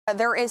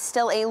There is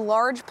still a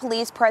large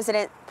police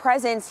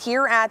presence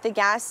here at the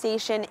gas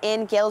station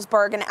in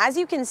Galesburg, and as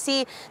you can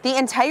see, the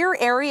entire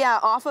area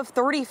off of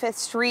 35th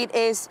Street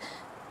is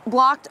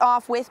blocked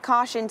off with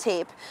caution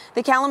tape.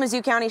 The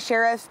Kalamazoo County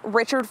Sheriff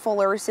Richard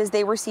Fuller says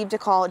they received a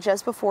call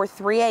just before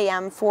 3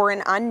 a.m. for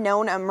an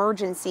unknown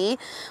emergency.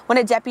 When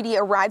a deputy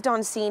arrived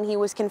on scene, he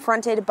was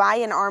confronted by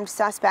an armed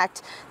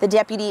suspect. The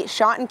deputy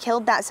shot and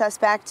killed that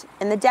suspect,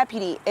 and the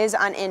deputy is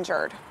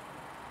uninjured.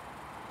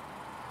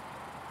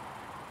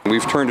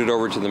 We've turned it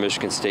over to the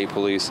Michigan State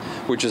Police,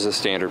 which is a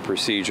standard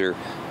procedure.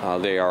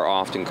 They are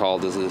often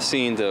called to the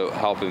scene to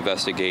help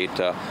investigate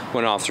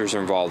when officers are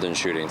involved in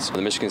shootings.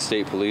 The Michigan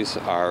State Police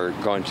are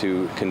going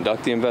to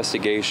conduct the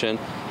investigation,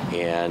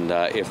 and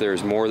if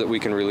there's more that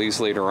we can release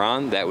later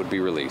on, that would be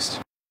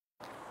released.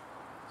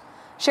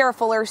 Sheriff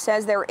Fuller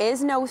says there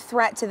is no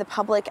threat to the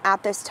public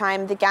at this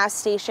time. The gas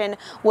station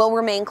will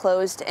remain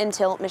closed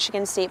until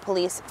Michigan State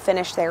Police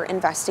finish their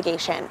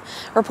investigation.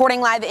 Reporting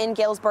live in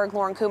Galesburg,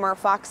 Lauren Coomer,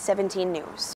 Fox 17 News.